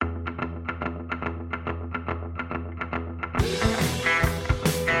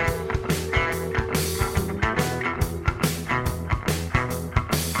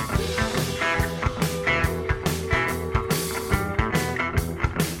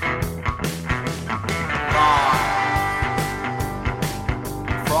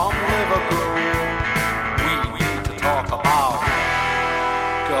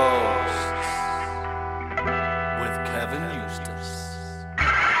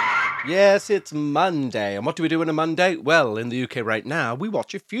Yes, it's Monday. And what do we do on a Monday? Well, in the UK right now, we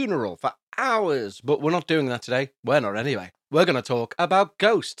watch a funeral for hours. But we're not doing that today. We're not anyway. We're going to talk about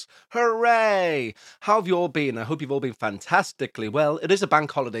ghosts. Hooray! How have you all been? I hope you've all been fantastically well. It is a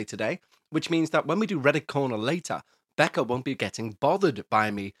bank holiday today, which means that when we do Reddit Corner later, Becca won't be getting bothered by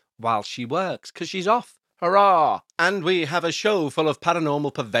me while she works, because she's off. Hurrah! And we have a show full of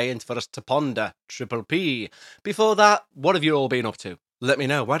paranormal purveyance for us to ponder. Triple P. Before that, what have you all been up to? Let me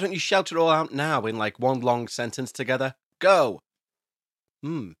know. Why don't you shout it all out now in like one long sentence together? Go!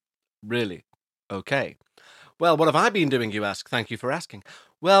 Really? Okay. Well, what have I been doing, you ask? Thank you for asking.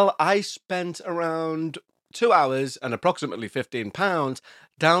 Well, I spent around 2 hours and approximately £15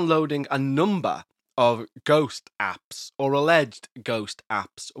 downloading a number of ghost apps or alleged ghost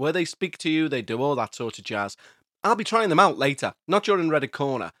apps where they speak to you, they do all that sort of jazz. I'll be trying them out later, not during Reddit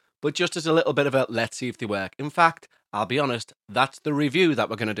Corner, but just as a little bit of a let's see if they work. In fact, I'll be honest, that's the review that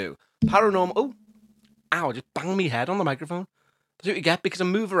we're going to do. Paranormal... Oh, ow, I just banged my head on the microphone. That's what you get because I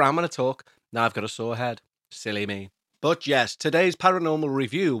move around when I talk. Now I've got a sore head. Silly me. But yes, today's paranormal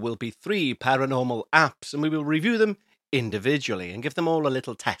review will be 3 paranormal apps, and we will review them individually and give them all a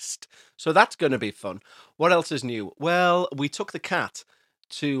little test. So that's going to be fun. What else is new? Well, we took the cat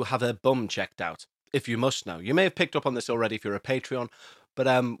to have her bum checked out, if you must know. You may have picked up on this already if you're a Patreon, but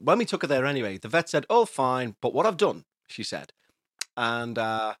when we took her there anyway, the vet said, oh, fine, but what I've done, she said, and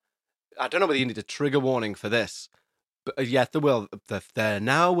I don't know whether you need a trigger warning for this, but yet there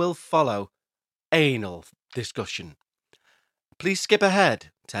now will follow anal discussion. Please skip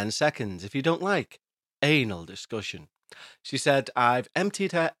ahead 10 seconds if you don't like anal discussion. She said, I've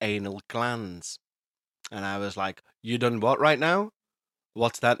emptied her anal glands. And I was like, you done what right now?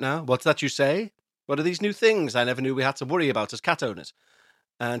 What's that now? What's that you say? What are these new things I never knew we had to worry about as cat owners?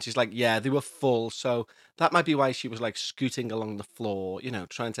 And she's like, yeah, they were full. So that might be why she was like scooting along the floor, you know,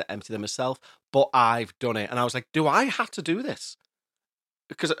 trying to empty them herself. But I've done it. And I was like, do I have to do this?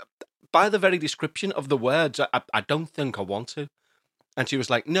 Because by the very description of the words, I don't think I want to. And she was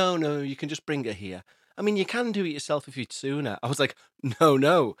like, no, you can just bring her here. I mean, you can do it yourself if you'd sooner. I was like,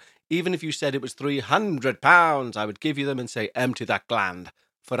 no. Even if you said it was £300, I would give you them and say, empty that gland,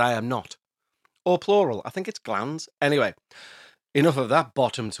 for I am not. Or plural, I think it's glands. Anyway, enough of that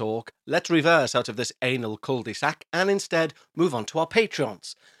bottom talk. Let's reverse out of this anal cul-de-sac and instead move on to our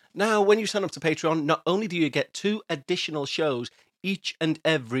Patreons. Now, when you sign up to Patreon, not only do you get 2 additional shows each and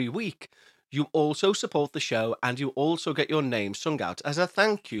every week, you also support the show and you also get your name sung out as a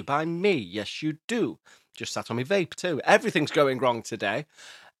thank you by me. Yes, you do. Just sat on my vape too. Everything's going wrong today.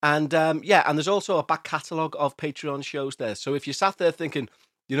 And and there's also a back catalogue of Patreon shows there. So if you sat there thinking,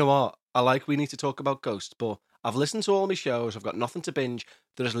 you know what, we need to talk about ghosts, but I've listened to all my shows, I've got nothing to binge,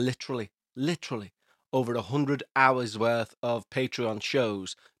 there is literally over 100 hours worth of Patreon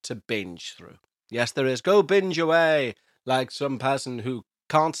shows to binge through. Yes, there is. Go binge away, like some person who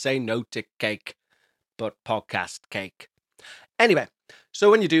can't say no to cake, but podcast cake. Anyway, so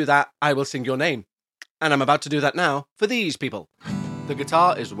when you do that, I will sing your name. And I'm about to do that now for these people. The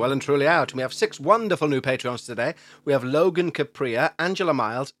guitar is well and truly out. We have 6 wonderful new Patreons today. We have Logan Capria, Angela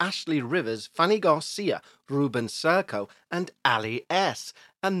Miles, Ashley Rivers, Fanny Garcia, Ruben Serco, and Ali S.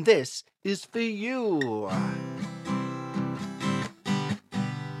 And this is for you.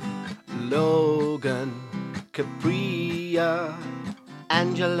 Logan Capria,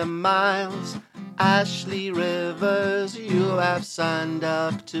 Angela Miles, Ashley Rivers, you have signed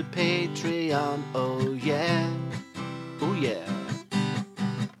up to Patreon, oh yeah,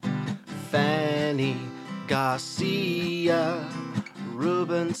 Fanny Garcia,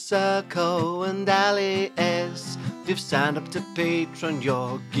 Ruben Serco, and Ali S. You've signed up to Patreon,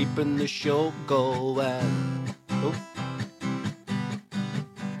 you're keeping the show going. Oh.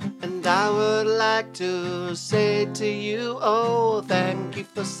 And I would like to say to you, oh, thank you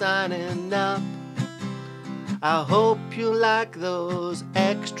for signing up. I hope you like those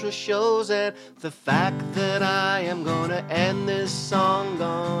extra shows and the fact that I am gonna end this song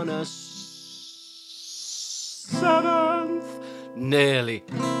on a 7th. Nearly.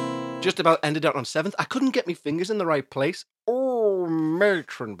 Just about ended up on 7th. I couldn't get my fingers in the right place. Oh,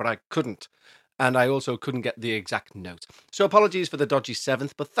 matron, but I couldn't. And I also couldn't get the exact note. So apologies for the dodgy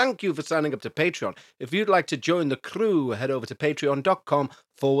 7th, but thank you for signing up to Patreon. If you'd like to join the crew, head over to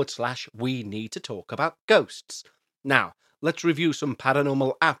patreon.com/we need to talk about ghosts. Now, let's review some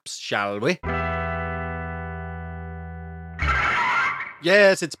paranormal apps, shall we?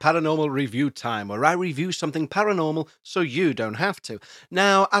 Yes, it's paranormal review time, where I review something paranormal so you don't have to.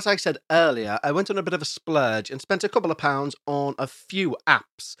 Now, as I said earlier, I went on a bit of a splurge and spent a couple of pounds on a few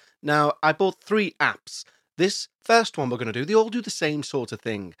apps. Now, I bought 3 apps. This first one we're going to do, they all do the same sort of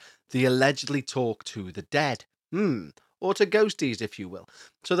thing. They allegedly talk to the dead. Or to ghosties, if you will.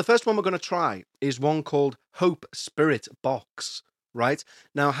 So the first one we're going to try is one called Hope Spirit Box, right?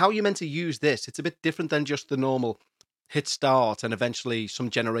 Now, how you're meant to use this, it's a bit different than just the normal hit start and eventually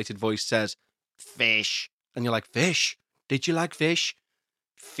some generated voice says, fish. And you're like, fish? Did you like fish?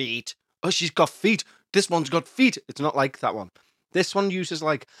 Feet. Oh, she's got feet. This one's got feet. It's not like that one. This one uses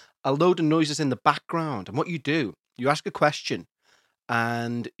like a load of noises in the background. And what you do, you ask a question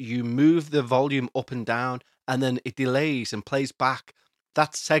and you move the volume up and down, and then it delays and plays back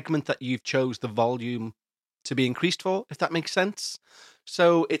that segment that you've chose the volume to be increased for, if that makes sense.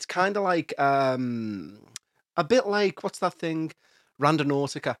 So it's kind of like a bit like, what's that thing?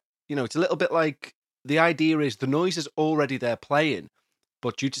 Randonautica. It's a little bit like, the idea is the noise is already there playing,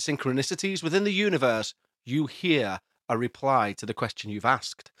 but due to synchronicities within the universe, you hear a reply to the question you've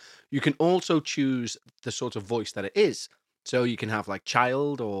asked. You can also choose the sort of voice that it is. So you can have like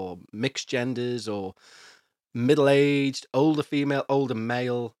child or mixed genders or middle-aged, older female, older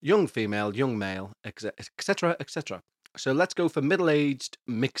male, young female, young male, etc., etc. So let's go for middle-aged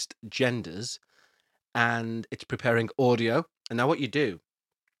mixed genders, and it's preparing audio. And now what you do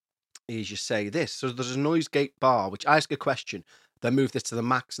is you say this. So there's a noise gate bar, which I ask a question, then move this to the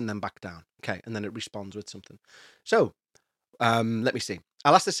max and then back down. Okay, and then it responds with something. So let me see.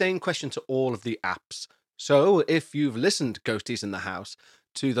 I'll ask the same question to all of the apps. So if you've listened, Ghosties in the House,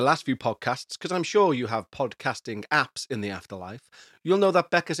 to the last few podcasts, because I'm sure you have podcasting apps in the afterlife, you'll know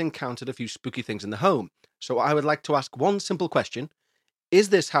that Becca's encountered a few spooky things in the home. So I would like to ask one simple question. Is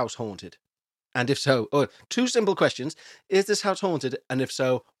this house haunted? And if so, or two simple questions. Is this house haunted? And if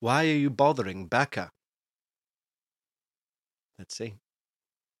so, why are you bothering Becca? Let's see.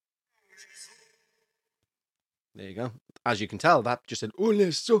 There you go. As you can tell, that just said, oh,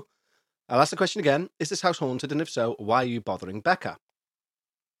 yes, so. I'll ask the question again. Is this house haunted? And if so, why are you bothering Becca?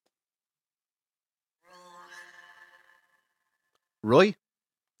 Roy?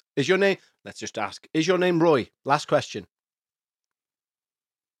 Is your name... Let's just ask. Is your name Roy? Last question.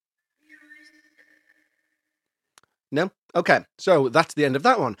 No? Okay. So that's the end of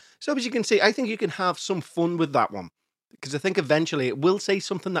that one. So as you can see, I think you can have some fun with that one. Because I think eventually it will say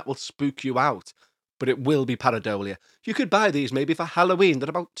something that will spook you out. But it will be pareidolia. You could buy these maybe for Halloween. They're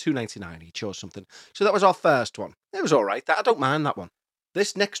about $2.99 each or something. So that was our first one. It was all right. I don't mind that one.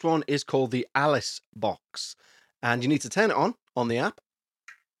 This next one is called the Alice Box. And you need to turn it on the app.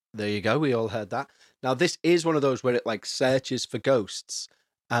 There you go. We all heard that. Now, this is one of those where it like searches for ghosts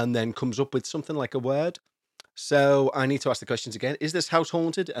and then comes up with something like a word. So I need to ask the questions again. Is this house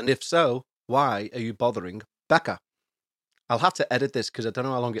haunted? And if so, why are you bothering Becca? I'll have to edit this because I don't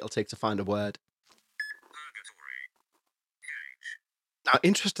know how long it'll take to find a word. Now,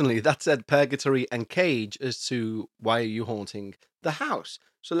 interestingly, that said purgatory and cage as to why are you haunting the house.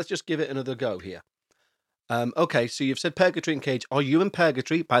 So let's just give it another go here. Okay, so you've said purgatory and cage. Are you in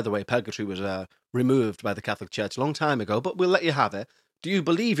purgatory? By the way, purgatory was removed by the Catholic Church a long time ago, but we'll let you have it. Do you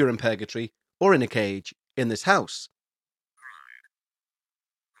believe you're in purgatory or in a cage in this house?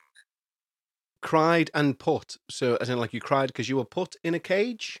 Cried and put. So as in like you cried because you were put in a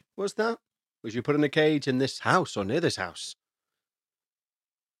cage? Was that? Was you put in a cage in this house or near this house?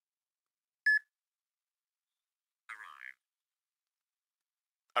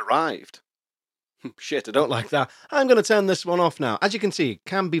 Arrived. Shit, I don't like that. I'm going to turn this one off now. As you can see, it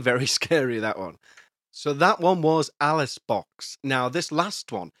can be very scary, that one. So that one was Alice Box. Now, this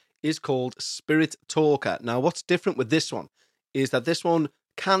last one is called Spirit Talker. Now, what's different with this one is that this one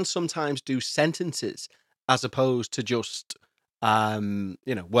can sometimes do sentences as opposed to just,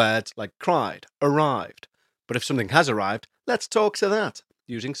 words like cried, arrived. But if something has arrived, let's talk to that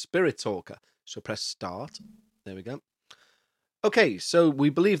using Spirit Talker. So press start. There we go. Okay, so we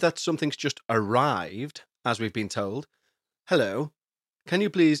believe that something's just arrived, as we've been told. Hello, can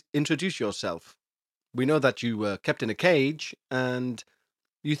you please introduce yourself? We know that you were kept in a cage, and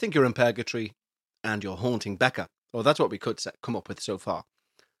you think you're in purgatory, and you're haunting Becca. Well, that's what we could come up with so far.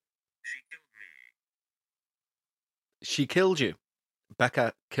 She killed you.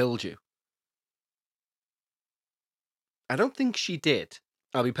 Becca killed you. I don't think she did.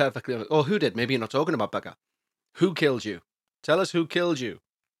 I'll be perfectly honest. Or who did? Maybe you're not talking about Becca. Who killed you? Tell us who killed you.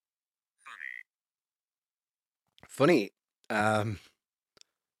 Funny.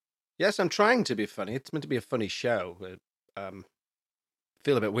 Yes, I'm trying to be funny. It's meant to be a funny show. But,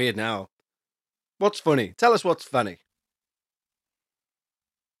 feel a bit weird now. What's funny? Tell us what's funny.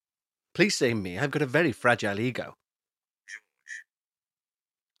 Please say me. I've got a very fragile ego.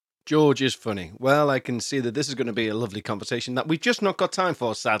 George is funny. Well, I can see that this is going to be a lovely conversation that we've just not got time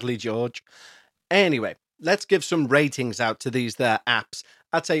for, sadly, George. Anyway, let's give some ratings out to these there apps.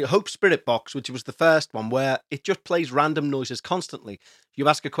 I'd say Hope Spirit Box, which was the first one, where it just plays random noises constantly. You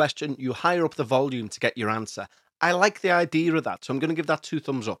ask a question, you higher up the volume to get your answer. I like the idea of that, so I'm going to give that 2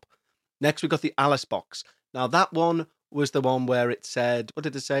 thumbs up. Next, we got the Alice Box. Now, that one was the one where it said, what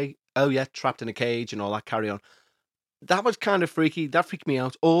did it say? Oh, yeah, trapped in a cage and all that carry on. That was kind of freaky. That freaked me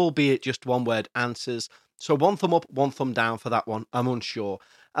out, albeit just one-word answers. So 1 thumb up, 1 thumb down for that one. I'm unsure.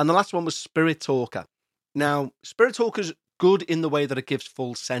 And the last one was Spirit Talker. Now, Spirit Talker's good in the way that it gives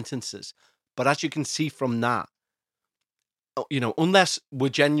full sentences. But as you can see from that, unless we're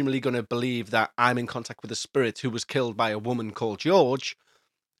genuinely going to believe that I'm in contact with a spirit who was killed by a woman called George,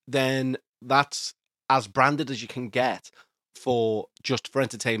 then that's as branded as you can get for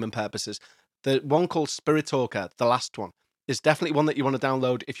entertainment purposes. The one called Spirit Talker, the last one, is definitely one that you want to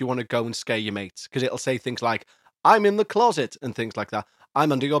download if you want to go and scare your mates, because it'll say things like, I'm in the closet, and things like that.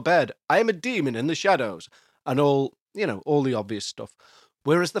 I'm under your bed. I am a demon in the shadows, and all the obvious stuff.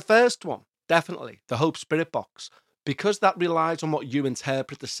 Whereas the first one, definitely, the Hope Spirit Box, because that relies on what you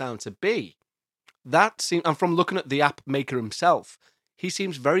interpret the sound to be, and from looking at the app maker himself, he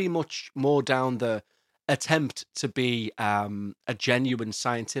seems very much more down the attempt to be a genuine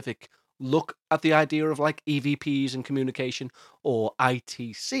scientific look at the idea of like EVPs and communication, or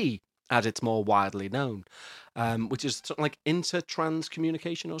ITC as it's more widely known, which is something like intertrans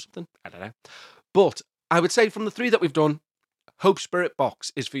communication or something. I don't know. But I would say from the 3 that we've done, Hope Spirit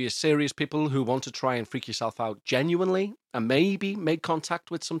Box is for your serious people who want to try and freak yourself out genuinely and maybe make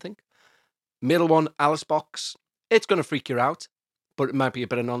contact with something. Middle one, Alice Box. It's going to freak you out, but it might be a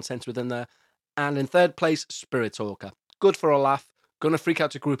bit of nonsense within there. And in third place, Spirit Talker. Good for a laugh. Going to freak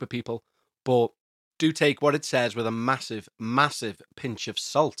out a group of people, but do take what it says with a massive, massive pinch of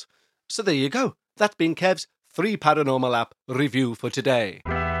salt. So there you go. That's been Kev's 3 Paranormal app review for today.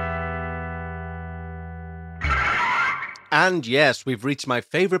 And yes, we've reached my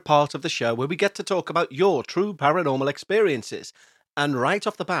favourite part of the show where we get to talk about your true paranormal experiences. And right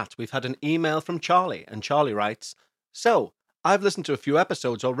off the bat, we've had an email from Charlie, and Charlie writes, So, I've listened to a few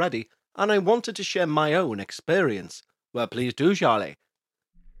episodes already, and I wanted to share my own experience. Well, please do, Charlie.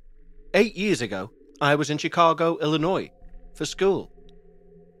 8 years ago, I was in Chicago, Illinois, for school.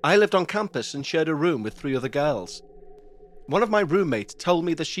 I lived on campus and shared a room with 3 other girls. One of my roommates told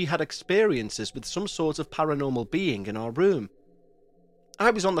me that she had experiences with some sort of paranormal being in our room.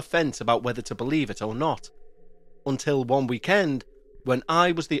 I was on the fence about whether to believe it or not, until one weekend when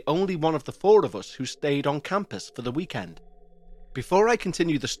I was the only one of the 4 of us who stayed on campus for the weekend. Before I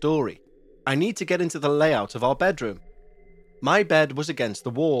continue the story, I need to get into the layout of our bedroom. My bed was against the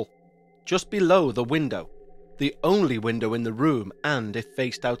wall, just below the window, the only window in the room, and it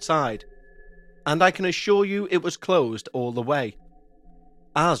faced outside. And I can assure you it was closed all the way,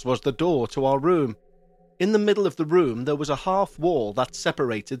 as was the door to our room. In the middle of the room there was a half wall that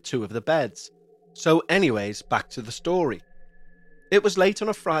separated 2 of the beds. So anyways, back to the story. It was late on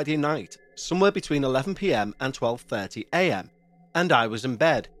a Friday night, somewhere between 11 PM and 12:30 AM, and I was in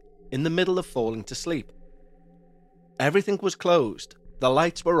bed, in the middle of falling to sleep. Everything was closed, the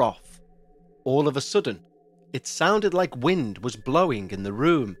lights were off. All of a sudden, it sounded like wind was blowing in the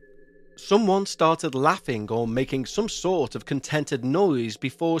room. Someone started laughing or making some sort of contented noise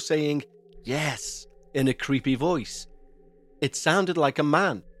before saying, "Yes," in a creepy voice. It sounded like a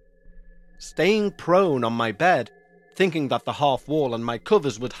man. Staying prone on my bed, thinking that the half wall and my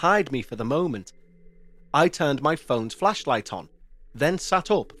covers would hide me for the moment, I turned my phone's flashlight on, then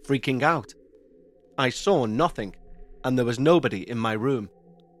sat up, freaking out. I saw nothing, and there was nobody in my room.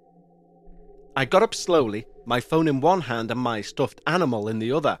 I got up slowly, my phone in one hand and my stuffed animal in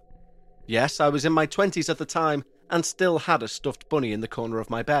the other. Yes, I was in my 20s at the time and still had a stuffed bunny in the corner of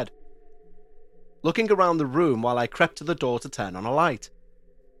my bed. Looking around the room while I crept to the door to turn on a light.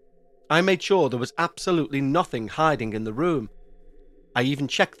 I made sure there was absolutely nothing hiding in the room. I even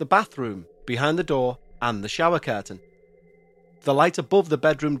checked the bathroom, behind the door, and the shower curtain. The light above the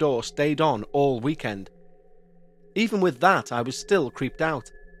bedroom door stayed on all weekend. Even with that, I was still creeped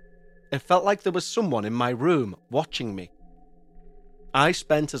out. It felt like there was someone in my room watching me. I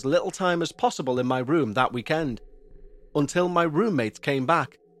spent as little time as possible in my room that weekend, until my roommate came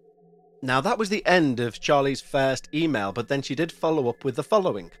back. Now that was the end of Charlie's first email, but then she did follow up with the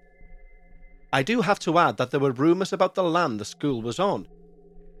following. I do have to add that there were rumours about the land the school was on.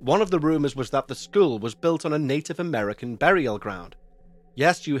 One of the rumours was that the school was built on a Native American burial ground.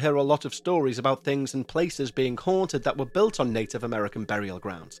 Yes, you hear a lot of stories about things and places being haunted that were built on Native American burial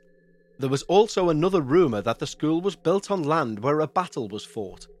grounds. There was also another rumour that the school was built on land where a battle was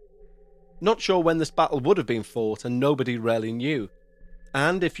fought. Not sure when this battle would have been fought, and nobody really knew.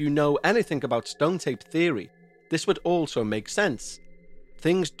 And if you know anything about stone tape theory, this would also make sense.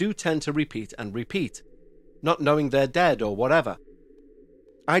 Things do tend to repeat and repeat, not knowing they're dead or whatever.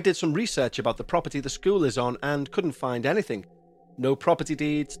 I did some research about the property the school is on and couldn't find anything. No property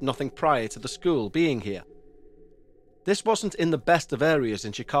deeds, nothing prior to the school being here. This wasn't in the best of areas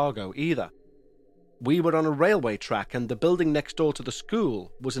in Chicago either. We were on a railway track and the building next door to the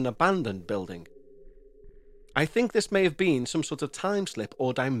school was an abandoned building. I think this may have been some sort of time slip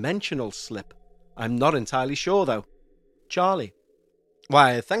or dimensional slip. I'm not entirely sure though. Charlie.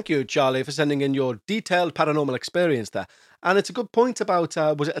 Why, thank you, Charlie, for sending in your detailed paranormal experience there. And it's a good point about,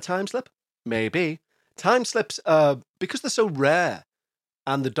 was it a time slip? Maybe. Time slips, because they're so rare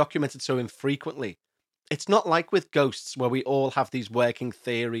and they're documented so infrequently, it's not like with ghosts where we all have these working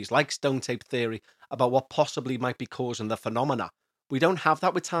theories, like stone tape theory, about what possibly might be causing the phenomena. We don't have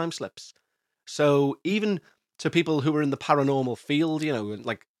that with time slips. So even to people who are in the paranormal field, you know,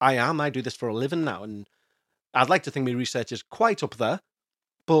 like I do this for a living now, and I'd like to think my research is quite up there.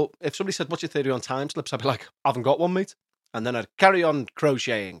 But if somebody said, what's your theory on time slips? I'd be like, I haven't got one, mate. And then I'd carry on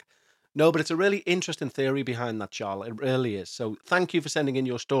crocheting. No, but it's a really interesting theory behind that, Charlie. It really is. So thank you for sending in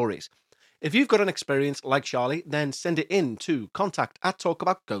your stories. If you've got an experience like Charlie, then send it in to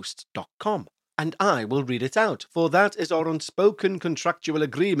contact@talkaboutghosts.com. And I will read it out, for that is our unspoken contractual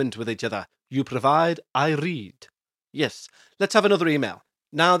agreement with each other. You provide, I read. Yes, let's have another email.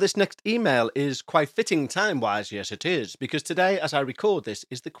 Now, this next email is quite fitting time-wise, yes it is, because today, as I record this,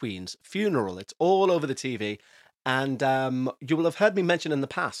 is the Queen's funeral. It's all over the TV, and you will have heard me mention in the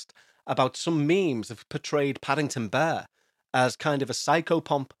past about some memes that have portrayed Paddington Bear as kind of a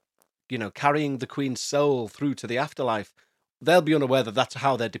psychopomp, you know, carrying the Queen's soul through to the afterlife. They'll be unaware that that's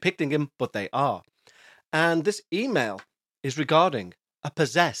how they're depicting him, but they are. And this email is regarding a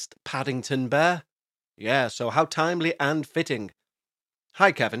possessed Paddington Bear. Yeah, so how timely and fitting.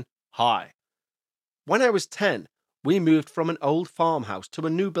 Hi, Kevin. Hi. When I was 10, we moved from an old farmhouse to a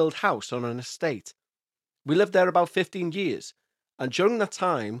new build house on an estate. We lived there about 15 years, and during that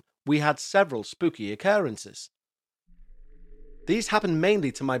time, we had several spooky occurrences. These happened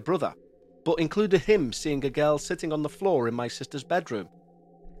mainly to my brother, but included him seeing a girl sitting on the floor in my sister's bedroom,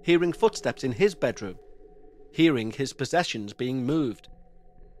 hearing footsteps in his bedroom, hearing his possessions being moved,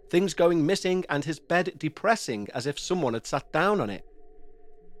 things going missing and his bed depressing as if someone had sat down on it.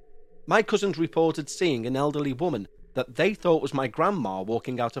 My cousins reported seeing an elderly woman that they thought was my grandma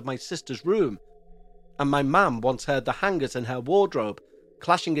walking out of my sister's room, and my mum once heard the hangers in her wardrobe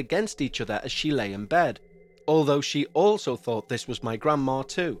clashing against each other as she lay in bed, although she also thought this was my grandma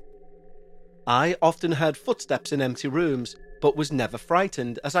too. I often heard footsteps in empty rooms, but was never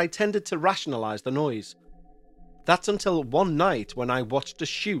frightened as I tended to rationalise the noise. That's until one night when I watched a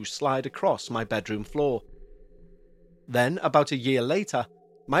shoe slide across my bedroom floor. Then, about a year later,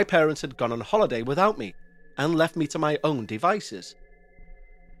 my parents had gone on holiday without me and left me to my own devices.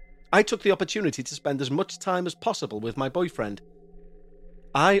 I took the opportunity to spend as much time as possible with my boyfriend.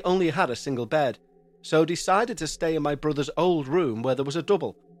 I only had a single bed, so decided to stay in my brother's old room where there was a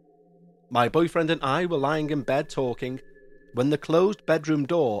double. My boyfriend and I were lying in bed talking when the closed bedroom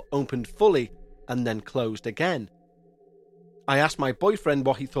door opened fully and then closed again. I asked my boyfriend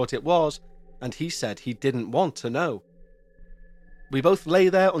what he thought it was, and he said he didn't want to know. We both lay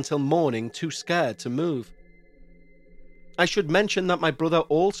there until morning, too scared to move. I should mention that my brother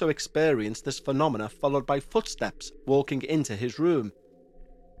also experienced this phenomena followed by footsteps walking into his room.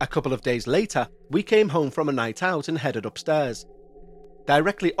 A couple of days later, we came home from a night out and headed upstairs.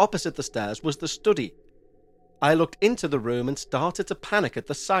 Directly opposite the stairs was the study. I looked into the room and started to panic at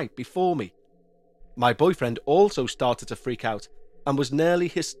the sight before me. My boyfriend also started to freak out and was nearly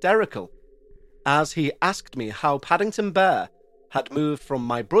hysterical as he asked me how Paddington Bear had moved from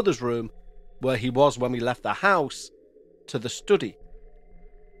my brother's room, where he was when we left the house, to the study.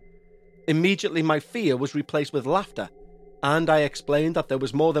 Immediately my fear was replaced with laughter, and I explained that there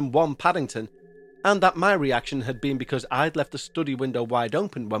was more than one Paddington, and that my reaction had been because I'd left the study window wide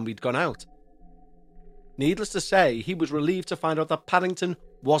open when we'd gone out. Needless to say, he was relieved to find out that Paddington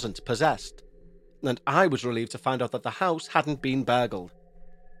wasn't possessed, and I was relieved to find out that the house hadn't been burgled.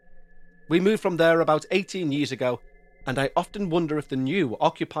 We moved from there about 18 years ago, and I often wonder if the new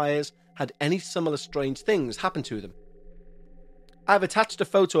occupiers had any similar strange things happen to them. I've attached a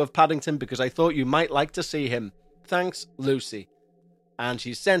photo of Paddington because I thought you might like to see him. Thanks, Lucy. And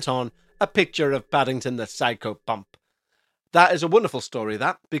she sent on a picture of Paddington the psychopomp. That is a wonderful story,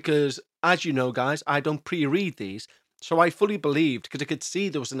 that, because, as you know, guys, I don't pre-read these, so I fully believed, because I could see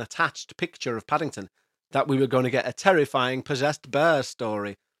there was an attached picture of Paddington, that we were going to get a terrifying possessed bear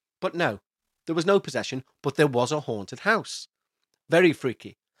story. But no, there was no possession, but there was a haunted house. Very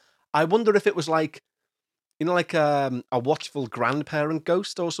freaky. I wonder if it was like, like a watchful grandparent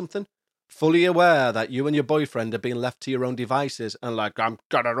ghost or something. Fully aware that you and your boyfriend are being left to your own devices and like, I'm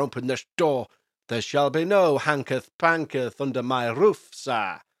gonna open this door. There shall be no hanketh-panketh under my roof,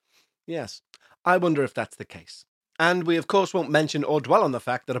 sir. Yes, I wonder if that's the case. And we, of course, won't mention or dwell on the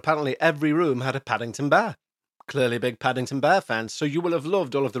fact that apparently every room had a Paddington Bear. Clearly big Paddington Bear fans, so you will have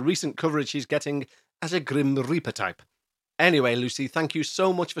loved all of the recent coverage she's getting as a Grim Reaper type. Anyway, Lucy, thank you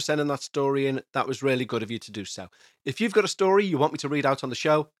so much for sending that story in. That was really good of you to do so. If you've got a story you want me to read out on the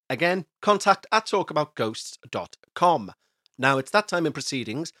show, again, contact at talkaboutghosts.com. Now, it's that time in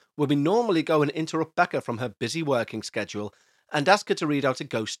proceedings where we normally go and interrupt Becca from her busy working schedule and ask her to read out a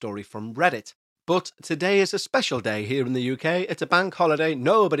ghost story from Reddit. But today is a special day here in the UK. It's a bank holiday.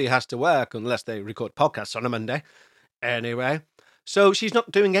 Nobody has to work unless they record podcasts on a Monday. Anyway, so she's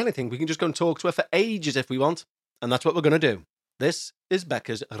not doing anything. We can just go and talk to her for ages if we want. And that's what we're going to do. This is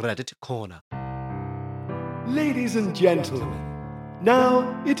Becca's Reddit Corner. Ladies and gentlemen,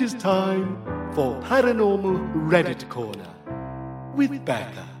 now it is time for Paranormal Reddit Corner with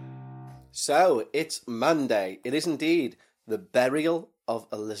Becca. So, it's Monday. It is indeed the burial of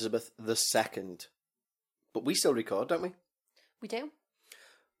Elizabeth II. But we still record, don't we? We do.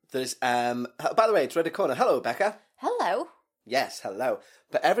 There's, by the way, it's Reddit Corner. Hello, Becca. Hello. Yes, hello.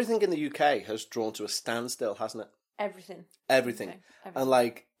 But everything in the UK has drawn to a standstill, hasn't it? Everything. Everything. And,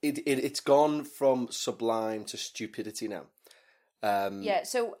 like, it's gone from sublime to stupidity now. Yeah,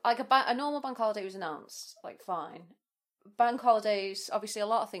 so, like, a normal bank holiday was announced, like, fine. Bank holidays, obviously a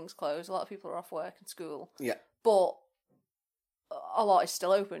lot of things close, a lot of people are off work and school. Yeah. But a lot is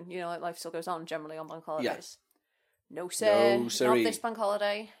still open, like, life still goes on generally on bank holidays. Yeah. No, sir. No, sirree. Not this bank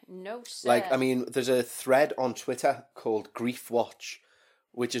holiday. No, sir. Like, I mean, there's a thread on Twitter called Grief Watch,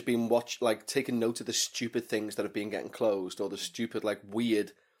 which has been taking note of the stupid things that have been getting closed, or the stupid, like,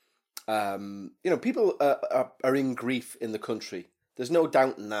 weird, people are in grief in the country. There's no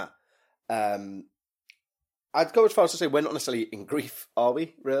doubt in that. I'd go as far as to say we're not necessarily in grief, are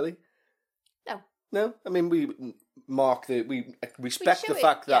we, really? No. No? I mean, we respect the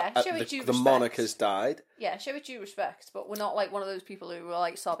fact that the monarch has died. Yeah, show it due respect, but we're not, like, one of those people who are,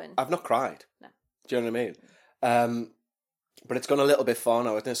 like, sobbing. I've not cried. No. Do you know what I mean? But it's gone a little bit far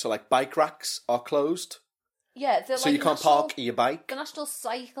now, isn't it? So, like, bike racks are closed. Yeah. So you can't park your bike. The National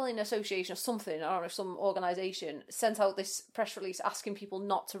Cycling Association or something, I don't know, some organisation, sent out this press release asking people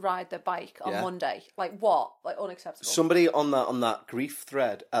not to ride their bike on Monday. Like, what? Like, unacceptable. Somebody on that grief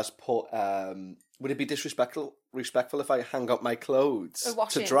thread has put, would it be disrespectful if I hang up my clothes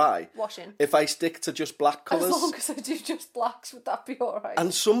to dry? Washing. If I stick to just black colours? As long as I do just blacks, would that be alright?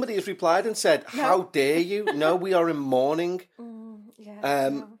 And somebody has replied and said, how dare you? No, we are in mourning.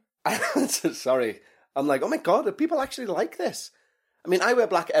 Sorry. I'm like, oh my God, do people actually like this? I mean, I wear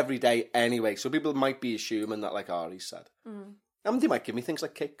black every day anyway, so people might be assuming that, like Ari said. They might give me things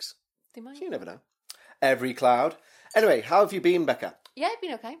like cakes. They might. So you never know. Every cloud. Anyway, how have you been, Becca? Yeah, I've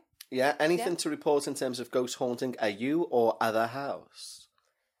been okay. Yeah, anything to report in terms of ghost haunting a you or other house?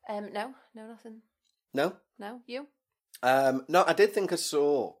 No, nothing. No? No, you? No, I did think I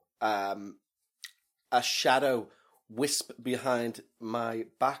saw a shadow wisp behind my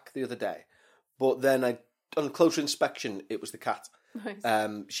back the other day. But then on closer inspection, it was the cat.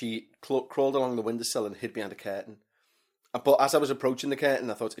 Nice. She crawled along the windowsill and hid behind a curtain. But as I was approaching the curtain,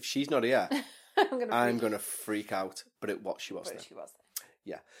 I thought, if she's not here, I'm going to freak out. But she was there. She was there.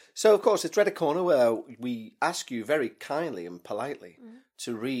 Yeah. So, of course, it's Reddit Corner where we ask you very kindly and politely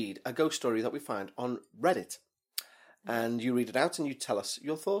to read a ghost story that we find on Reddit. And you read it out and you tell us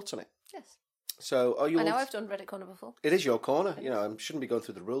your thoughts on it. Yes. So, I know I've done Reddit Corner before. It is your corner. I shouldn't be going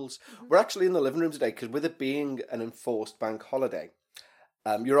through the rules. We're actually in the living room today because with it being an enforced bank holiday,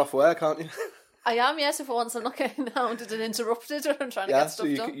 you're off work, aren't you? I am, yes. So for once I'm not getting hounded and interrupted when I'm trying to get stuff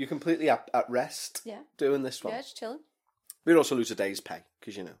done. So you're completely at rest doing this one. Yeah, just chilling. We'd also lose a day's pay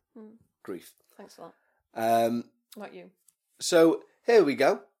because, grief. Thanks a lot. Not you. So here we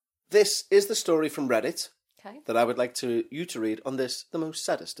go. This is the story from Reddit that I would like you to read on this, the most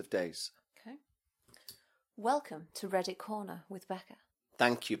saddest of days. Okay. Welcome to Reddit Corner with Becca.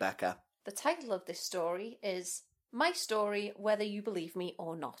 Thank you, Becca. The title of this story is My Story, Whether You Believe Me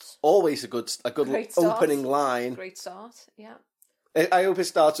or Not. Always a good opening line. Great start, yeah. I hope it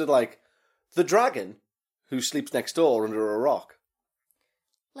starts with, like, the dragon who sleeps next door under a rock.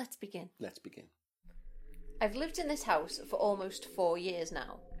 Let's begin. I've lived in this house for almost 4 years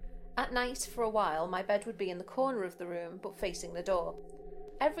now. At night, for a while, my bed would be in the corner of the room, but facing the door.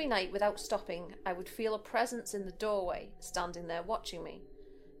 Every night, without stopping, I would feel a presence in the doorway, standing there watching me.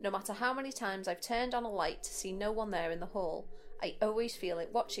 No matter how many times I've turned on a light to see no one there in the hall, I always feel it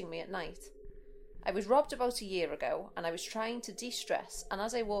watching me at night. I was robbed about a year ago, and I was trying to de-stress, and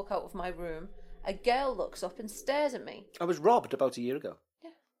as I walk out of my room, a girl looks up and stares at me. I was robbed about a year ago.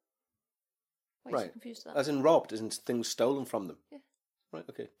 Yeah. Why are you so confused with that? As in robbed, as in things stolen from them. Yeah. Right,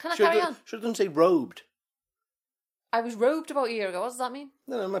 okay. Can I carry on? Should have done say robed. I was robed about a year ago. What does that mean?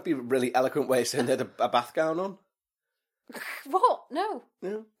 No, it might be a really eloquent way of saying they had a bath gown on. What? No.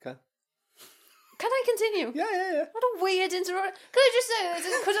 Yeah, okay. Can I continue? Yeah. What a weird interruption. Could I just say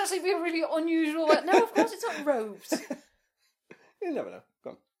it could actually be a really unusual way? No, of course it's not robes. You never know.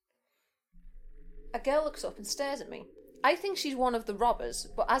 Go on. A girl looks up and stares at me. I think she's one of the robbers,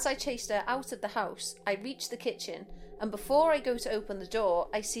 but as I chased her out of the house, I reach the kitchen, and before I go to open the door,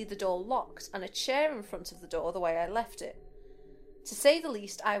 I see the door locked and a chair in front of the door the way I left it. To say the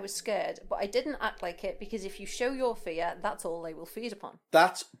least, I was scared, but I didn't act like it because if you show your fear, that's all they will feed upon.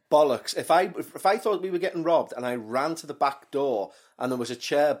 That's bollocks. If I thought we were getting robbed and I ran to the back door and there was a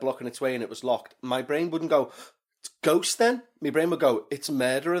chair blocking its way and it was locked, my brain wouldn't go, it's ghost then. My brain would go, it's a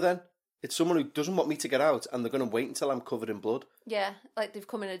murderer then. It's someone who doesn't want me to get out and they're going to wait until I'm covered in blood. Yeah, like they've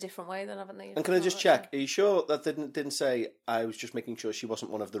come in a different way then, haven't they? And can I just check, are you sure that didn't say, I was just making sure she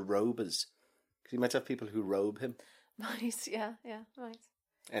wasn't one of the robers? Because you might have people who robe him. Right, yeah, right.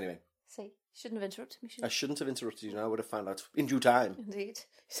 Anyway. See, shouldn't have interrupted me, I shouldn't have interrupted you. I would have found out in due time. Indeed.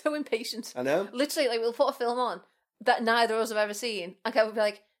 So impatient. I know. Literally, like, we'll put a film on that neither of us have ever seen, and I would be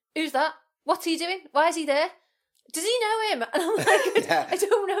like, who's that? What's he doing? Why is he there? Does he know him? And I'm like, yeah. I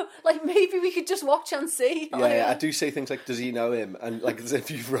don't know. Like, maybe we could just watch and see. Yeah, I do say things like, does he know him? And like, as if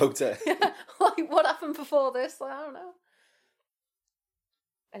you wrote it. Yeah, like, what happened before this? Like, I don't know.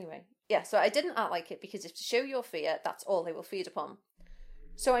 Anyway, yeah, so I didn't act like it because if to show your fear, that's all they will feed upon.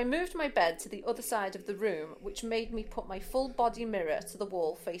 So I moved my bed to the other side of the room, which made me put my full body mirror to the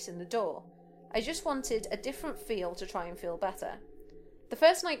wall facing the door. I just wanted a different feel to try and feel better. The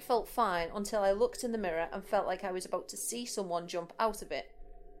first night felt fine until I looked in the mirror and felt like I was about to see someone jump out of it.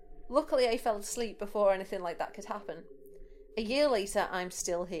 Luckily, I fell asleep before anything like that could happen. A year later, I'm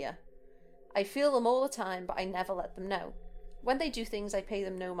still here. I feel them all the time, but I never let them know. When they do things, I pay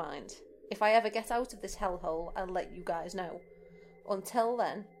them no mind. If I ever get out of this hellhole, I'll let you guys know. Until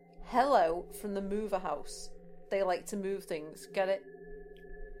then, hello from the mover house. They like to move things, get it?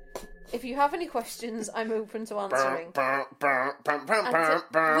 If you have any questions, I'm open to answering. Would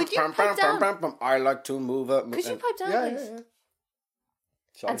you pipe down? I like to move it. Could you pipe down, please?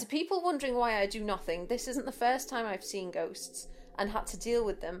 Yeah. And to people wondering why I do nothing, this isn't the first time I've seen ghosts and had to deal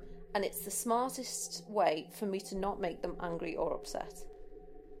with them, and it's the smartest way for me to not make them angry or upset.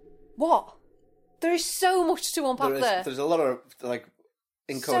 What? There is so much to unpack there. There's a lot of, like,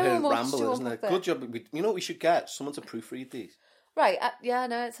 incoherent so ramble, isn't there? Good job. You know what we should get? Someone to proofread these. Right, yeah,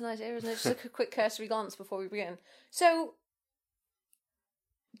 no, it's an idea, isn't it? Just a quick cursory glance before we begin. So,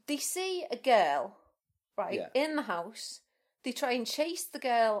 they see a girl, right, in the house. They try and chase the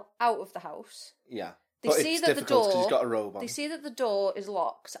girl out of the house. Yeah. They see that the door. He's got a robe on. They see that the door is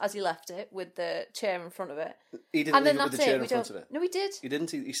locked as he left it with the chair in front of it. He didn't leave it with the chair in front of it. No, he did. He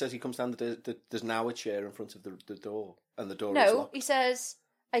didn't. He says he comes down there's now a chair in front of the door, and the door is No, locked. he says,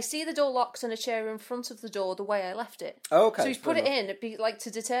 I see the door locked and a chair in front of the door the way I left it. Oh, okay. So he's put it in, it'd be like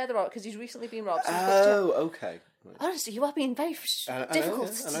to deter the robber because he's recently been robbed. So okay. Right. Honestly, you are being very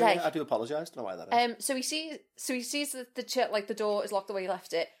difficult today. I do apologise. Don't know why that is. So he sees that the chair, like the door is locked the way he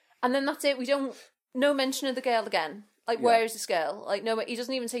left it, and then that's it. No mention of the girl again. Like, where is this girl? Like, no, he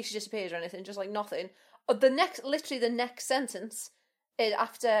doesn't even say she disappeared or anything. Just like nothing. Literally the next sentence is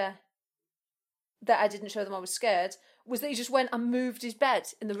after that I didn't show them I was scared was that he just went and moved his bed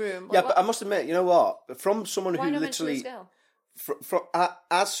in the room. Like, yeah, but I must admit, you know what? From someone who literally,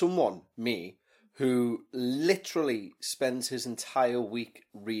 as someone, me, who literally spends his entire week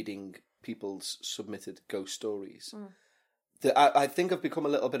reading people's submitted ghost stories. I think I've become a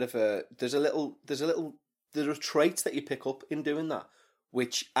little bit of a. There are traits that you pick up in doing that,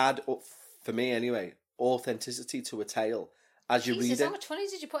 which add up, for me anyway, authenticity to a tale as you read it. How much honey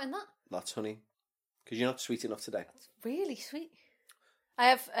did you put in that? Lots honey, because you're not sweet enough today. That's really sweet. I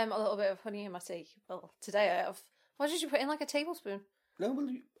have a little bit of honey in my tea. Well, today I have. What did you put in? Like a tablespoon? No,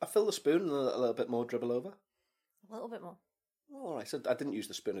 well, I fill the spoon and a little bit more dribble over. A little bit more. All right, so I didn't use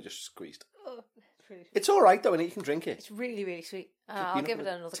the spoon; I just squeezed. Oh, it's really sweet. It's all right though, and you can drink it. It's really, really sweet. I'll give it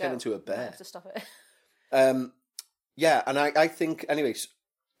another go. Turn into a bear. I have to stop it. Yeah, and I think, anyways,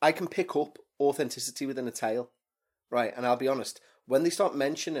 I can pick up authenticity within a tale, right? And I'll be honest, when they start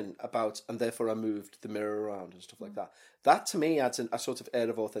mentioning about, and therefore I moved the mirror around and stuff like that, that to me adds a sort of air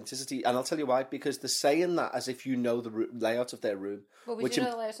of authenticity. And I'll tell you why, because they're saying that as if you know the layout of their room. Well, we do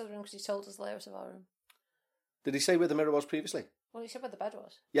know the layout of the room because he told us the layout of our room. Did he say where the mirror was previously? Well, he said where the bed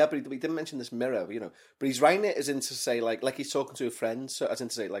was. Yeah, but he didn't mention this mirror, But he's writing it as in to say, like he's talking to a friend, so as in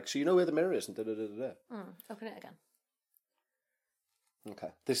to say, like, so you know where the mirror is, and da-da-da-da-da. Open it again. Okay.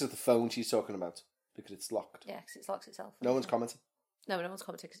 This is the phone she's talking about, because it's locked. Yeah, because it locks itself. No one's commenting? No one's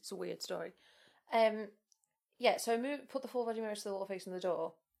commenting, because it's a weird story. Yeah, so I put the full body mirror to the wall facing the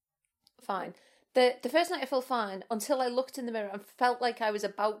door. Fine. The first night I felt fine until I looked in the mirror and felt like I was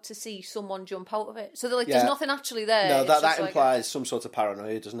about to see someone jump out of it. So there's nothing actually there. No, that implies some sort of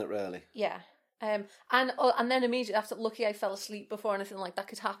paranoia, doesn't it, really? Yeah. And then immediately after, lucky I fell asleep before anything like that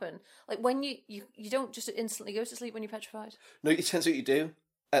could happen. Like, when you don't just instantly go to sleep when you're petrified. No, it turns out you do.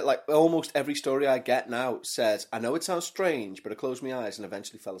 Like, almost every story I get now says, I know it sounds strange, but I closed my eyes and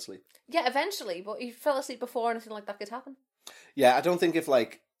eventually fell asleep. Yeah, eventually, but you fell asleep before anything like that could happen. Yeah, I don't think if,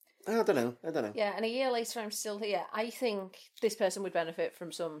 like... I don't know. Yeah, and a year later I'm still here. I think this person would benefit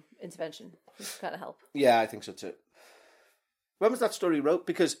from some intervention, some kind of help. Yeah, I think so too. When was that story wrote?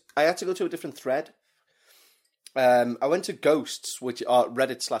 Because I had to go to a different thread. I went to Ghosts, which are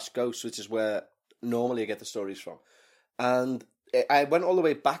Reddit/Ghosts, which is where normally I get the stories from. And I went all the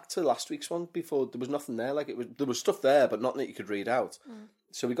way back to last week's one before there was nothing there. Like, there was stuff there, but nothing that you could read out.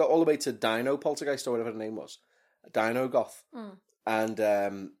 So we got all the way to Dino Poltergeist, or whatever the name was. Dino Goth. And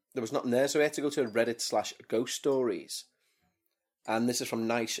there was nothing there, so we had to go to Reddit/Ghost Stories. And this is from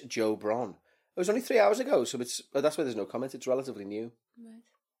Nice Joe Bron. It was only 3 hours ago, so that's why there's no comment. It's relatively new. Right.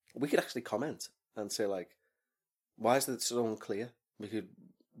 We could actually comment and say, like, why is it so unclear? We could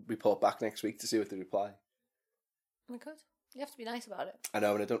report back next week to see what they reply. We could. You have to be nice about it. I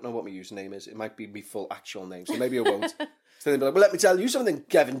know, and I don't know what my username is. It might be my full actual name, so maybe I won't. So they'll be like, well, let me tell you something,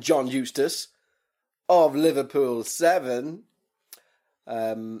 Kevin John Eustace of Liverpool 7.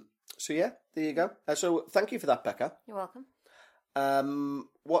 So yeah, there you go. So thank you for that, Becca. You're welcome.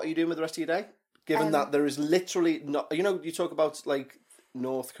 What are you doing with the rest of your day? Given that there is literally not, you talk about like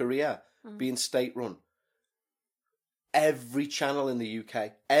North Korea being state run. Every channel in the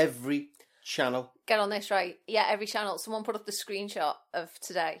UK, every channel. Get on this, right? Yeah, every channel. Someone put up the screenshot of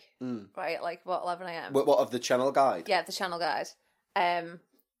today, right? At like what 11 a.m. What of the channel guide? Yeah, the channel guide.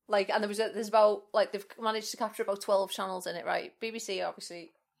 Like, and there's about, like, they've managed to capture about 12 channels in it, right? BBC,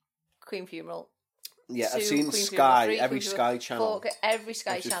 obviously, Queen Funeral. Yeah, I've seen Queen Sky, Funeral, 3, every Queen Sky channel. 4, every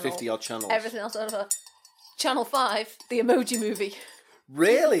Sky channel. 50-odd channels. Everything else over. Channel 5, the Emoji Movie.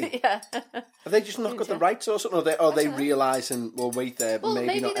 Really? Yeah. Have they just not got the rights or something? Or they realise and, well, wait there,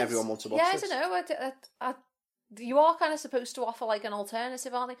 maybe not everyone wants to watch this. Yeah, I don't know. You are kind of supposed to offer, like, an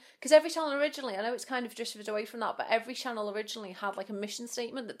alternative, aren't they? Because every channel originally, I know it's kind of drifted away from that, but every channel originally had, like, a mission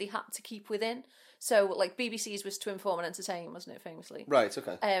statement that they had to keep within. So, like, BBC's was to inform and entertain, wasn't it, famously? Right,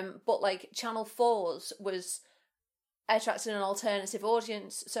 okay. But, like, Channel 4's was attracting an alternative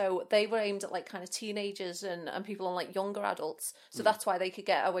audience, so they were aimed at, like, kind of teenagers and people on, like, younger adults. So that's why they could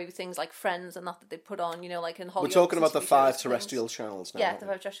get away with things like Friends and that they put on, like in Hollywood. We're talking about the 5 terrestrial channels now. Yeah, the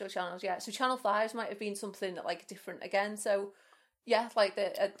 5 terrestrial channels, yeah. So Channel 5's might have been something, like, different again. So, yeah, like,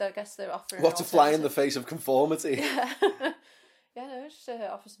 I guess they're offering... What, to fly in the face of conformity? Yeah. Yeah, no, just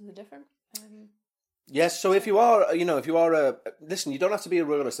to offer something different. Yes, so if you are listen, you don't have to be a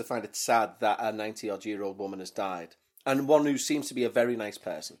royalist to find it sad that a 90-odd-year-old woman has died. And one who seems to be a very nice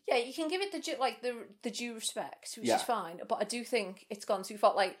person. Yeah, you can give it the due respect, which is fine. But I do think it's gone too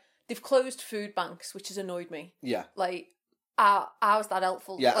far. Like, they've closed food banks, which has annoyed me. Yeah. Like, how's that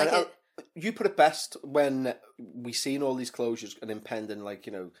helpful? Yeah, like and you put it best when we seen all these closures and impending, like,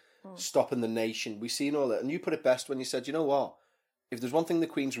 stopping the nation. We seen all that. And you put it best when you said, you know what? If there's one thing the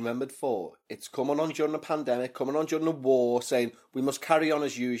Queen's remembered for, it's coming on during a pandemic, coming on during a war, saying, we must carry on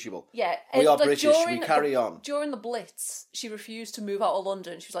as usual. Yeah. We are British, we carry on. During the Blitz, she refused to move out of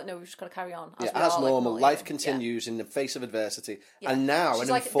London. She was like, no, we've just got to carry on. As normal. Life continues in the face of adversity. Yeah. And now she's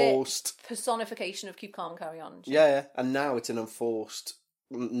an enforced... the personification of keep calm, carry on. Yeah. And now it's an enforced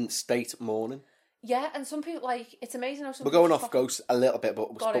state mourning. Yeah, and some people, like, it's amazing how some We're going off Ghosts a little bit,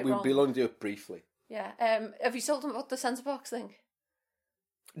 but we'll only do it briefly. Yeah. Have you told them about the centre box thing?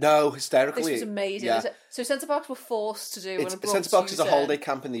 No, hysterically. This was amazing. Yeah. So Centre Box were forced to do... Centre Box is a holiday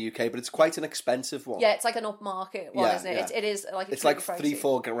camp in the UK, but it's quite an expensive one. Yeah, it's like an upmarket one, isn't it? Yeah. It is like... It's like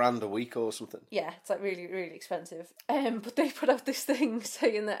 3-4 grand a week or something. Yeah, it's like really, really expensive. But they put out this thing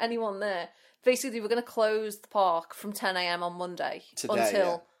saying that anyone there... Basically, they were going to close the park from 10 a.m. on Monday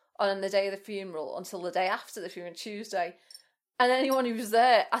on the day of the funeral until the day after the funeral, Tuesday. And anyone who was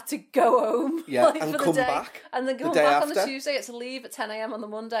there had to go home. Yeah, and come back. And then come back on the Tuesday, had to leave at 10 a.m. on the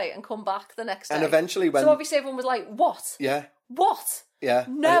Monday and come back the next day. And eventually when... So obviously everyone was like, what? Yeah. What? Yeah,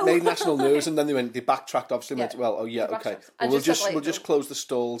 No. And it made national news, and then they backtracked. Obviously, went, well, oh yeah, okay. Well, we'll just close the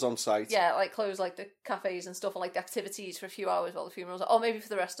stalls on site. Yeah, like close like the cafes and stuff, and like the activities for a few hours while the funeral's, or maybe for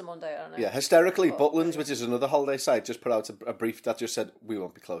the rest of Monday. I don't know. Yeah, hysterically, Butlins, which is another holiday site, just put out a brief that just said we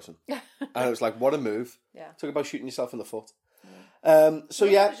won't be closing, and it was like, what a move. Yeah, talk about shooting yourself in the foot. We'll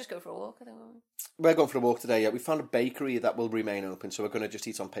just go for a walk. I think we're going for a walk today. Yeah, we found a bakery that will remain open, so we're going to just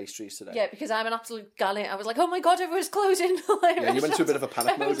eat on pastries today. Yeah, because I'm an absolute gallant. I was like, oh my god, everyone's closing. Yeah, you went into a bit of a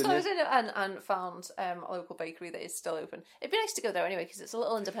panic mode, didn't you? And found a local bakery that is still open. It'd be nice to go there anyway because it's a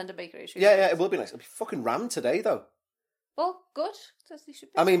little independent bakery. Yeah, it will be nice. It'll be fucking rammed today though. Well, good. As they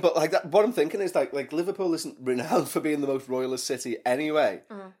should be. I mean, but like that. What I'm thinking is like Liverpool isn't renowned for being the most royalist city anyway.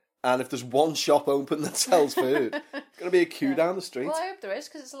 And if there's one shop open that sells food, it's going to be a queue down the street. Well, I hope there is,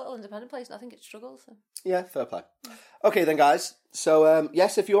 because it's a little independent place, and I think it struggles. So. Yeah, fair play. Okay then, guys. So,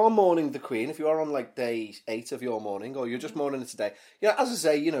 yes, if you are mourning the Queen, if you are on, like, day 8 of your mourning, or you're just mourning it today, as I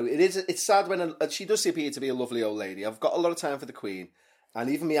say, it's sad when she does appear to be a lovely old lady. I've got a lot of time for the Queen.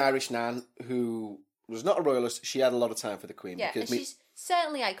 And even my Irish nan, who was not a royalist, she had a lot of time for the Queen. Yeah, because she's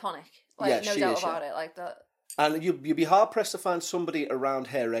certainly iconic. Like, no doubt about it. Like that. And you'd be hard-pressed to find somebody around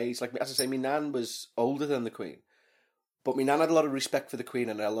her age. Like, as I say, my nan was older than the Queen. But my nan had a lot of respect for the Queen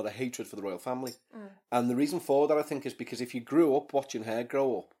and a lot of hatred for the royal family. And the reason for that, I think, is because if you grew up watching her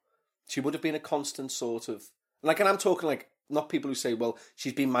grow up, she would have been a constant sort of... Like, and I'm talking, like, not people who say, well,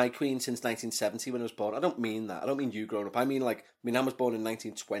 she's been my Queen since 1970 when I was born. I don't mean that. I don't mean you growing up. I mean, like, my nan was born in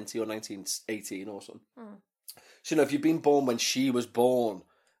 1920 or 1918 or something. So, if you've been born when she was born...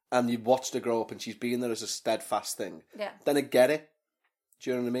 and you've watched her grow up and she's been there as a steadfast thing, then I get it. Do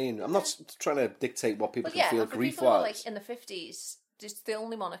you know what I mean? I'm not trying to dictate what people can feel grief-wise. Like in the 50s, it's the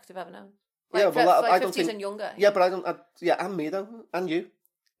only monarch they've ever known. Like, I don't 50s think... and younger. Yeah, but I don't... and me, though. And you.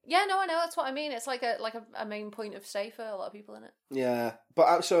 Yeah, no, I know. That's what I mean. It's like a main point of stay for a lot of people, in it. Yeah.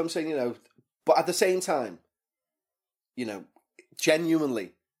 But so I'm saying, but at the same time,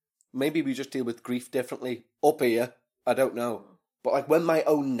 genuinely, maybe we just deal with grief differently up here. I don't know. But like when my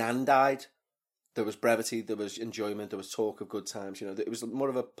own nan died, there was brevity, there was enjoyment, there was talk of good times. It was more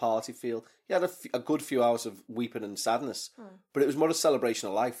of a party feel. You had a good few hours of weeping and sadness, but it was more a celebration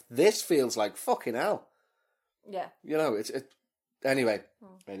of life. This feels like fucking hell. Yeah. It's anyway.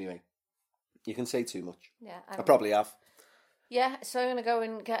 Anyway, you can say too much. Yeah, I probably have. Yeah, so I'm gonna go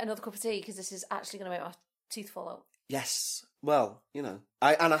and get another cup of tea because this is actually gonna make my teeth fall out. Yes. Well,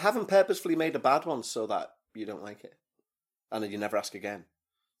 I haven't purposefully made a bad one so that you don't like it. And then you never ask again.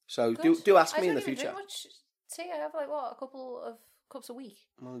 So do ask me in the future. I don't drink much tea. I have a couple of cups a week.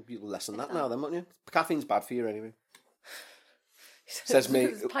 Well, you'll less than that now then, won't you? Caffeine's bad for you anyway. Says me.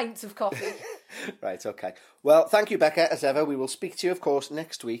 Pints of coffee. Right, okay. Well, thank you, Becca, as ever. We will speak to you, of course,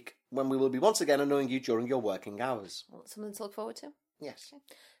 next week when we will be once again annoying you during your working hours. Well, something to look forward to? Yes. Okay.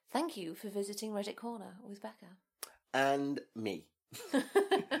 Thank you for visiting Reddit Corner with Becca. And me.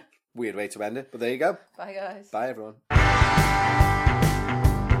 Weird way to end it, but there you go. Bye, guys. Bye, everyone.